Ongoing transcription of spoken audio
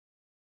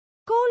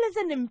Coal is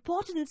an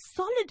important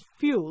solid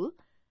fuel,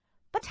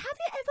 but have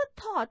you ever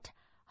thought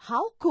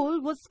how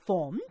coal was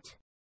formed?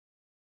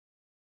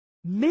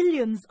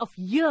 Millions of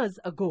years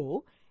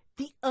ago,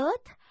 the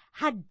earth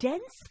had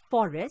dense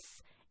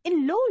forests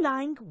in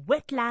low-lying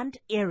wetland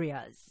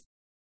areas.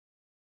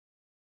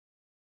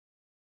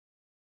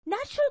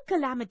 Natural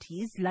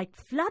calamities like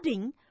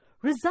flooding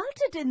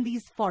resulted in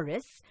these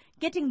forests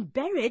getting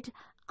buried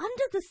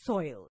under the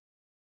soil.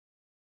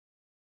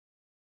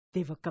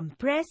 They were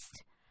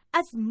compressed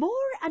as more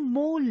and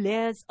more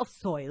layers of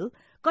soil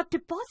got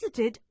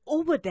deposited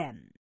over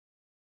them.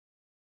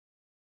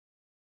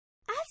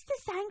 As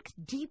they sank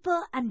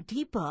deeper and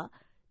deeper,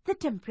 the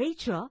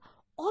temperature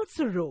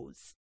also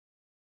rose.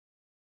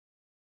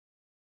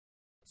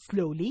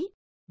 Slowly,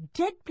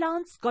 dead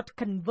plants got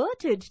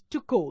converted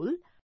to coal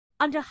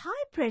under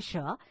high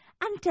pressure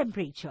and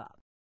temperature.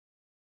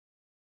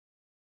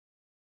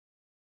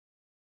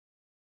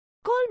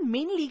 Coal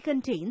mainly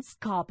contains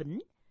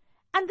carbon,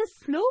 and the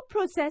slow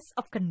process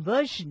of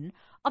conversion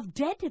of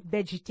dead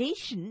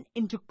vegetation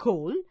into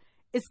coal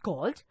is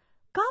called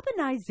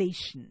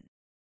carbonization.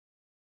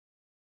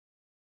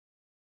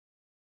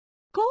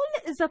 Coal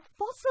is a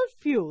fossil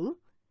fuel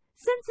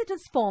since it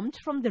is formed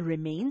from the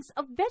remains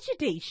of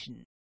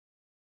vegetation.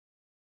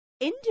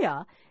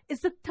 India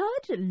is the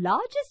third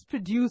largest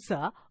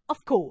producer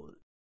of coal.